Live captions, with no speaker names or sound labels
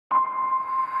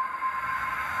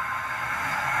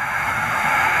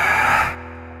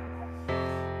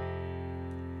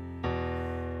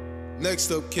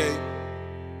NextupK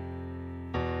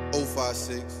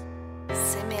 056.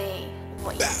 Simmy,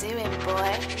 what you doing,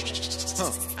 boy?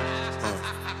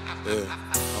 Yeah,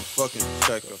 I'm fucking the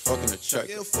checker, fucking the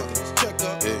checker. Yeah, fucking the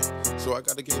checker. Yeah, so I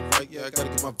gotta get it right, yeah, I gotta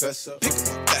get my best up. Pick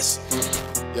my best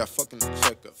up. Yeah, fucking the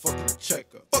checker, fucking the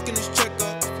checker. Fucking this checker.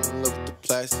 I fell in love with the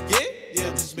plastic. Yeah,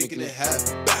 I'm just making it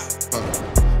happen.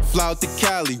 Fly out to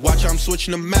Cali, watch how I'm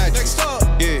switching the mattress.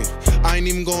 Yeah, I ain't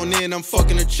even going in, I'm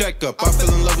fucking a checkup. I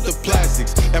fell in love with the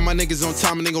plastics. And my niggas on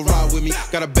time and they gon' ride with me.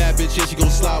 Got a bad bitch, yeah, she gon'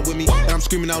 slide with me. And I'm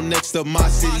screaming out next up my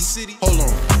city. Hold on,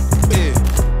 yeah.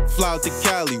 Fly out to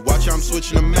Cali, watch how I'm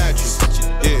switching the mattress.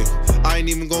 Yeah, I ain't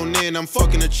even going in, I'm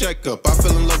fucking a checkup. I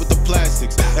fell in love with the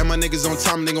plastics. And my niggas on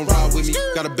time and they gon' ride with me.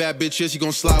 Got a bad bitch, yeah, she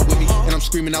gon' slide with me. And I'm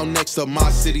screaming out next up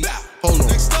my city. Hold on,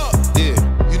 yeah.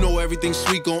 You know everything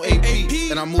sweet gon' AP.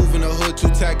 And I'm moving the hood too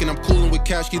tack, and I'm coolin' with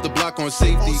cash, keep the block on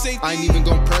safety. I ain't even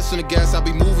gon' press on the gas, I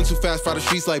be moving too fast, fly the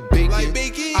streets like bacon.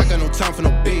 I got no time for no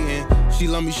baiting. She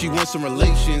love me, she wants some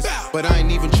relations, but I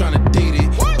ain't even tryna date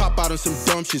it. Pop out on some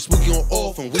dumb shit, Swookie on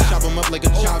orphan. We chop them up like a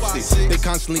chopstick. They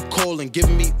constantly calling,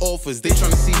 giving me offers. They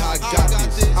tryna see how I got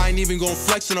this. I ain't even gon'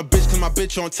 flex on a bitch, cause my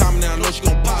bitch on time, and I know she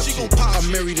gon' pop shit. I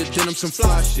married a denim, some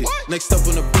fly shit. Next up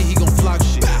on the beat, he gon' flock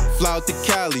shit. Fly out to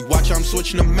Cali, watch how I'm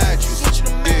switching the mattress.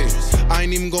 Yeah, I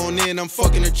ain't even going in, I'm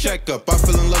fucking a checkup. I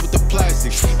fell in love with the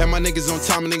plastics. And my niggas on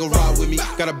time and they gon' ride with me.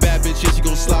 Got a bad bitch, yeah, she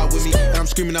gon' slide with me. And I'm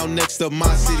screaming out next up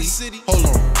my city. Hold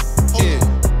on, yeah.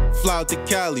 Fly out to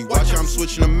Cali, watch how I'm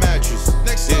switching the mattress.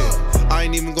 Yeah, I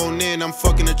ain't even going in, I'm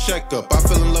fucking a checkup. I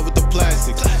fell in love with the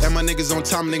plastics. And my niggas on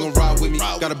time and they gon' ride with me.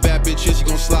 Got a bad bitch, yeah, she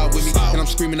gon' slide with me. And I'm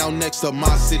screaming out next up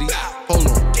my city. Hold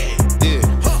on.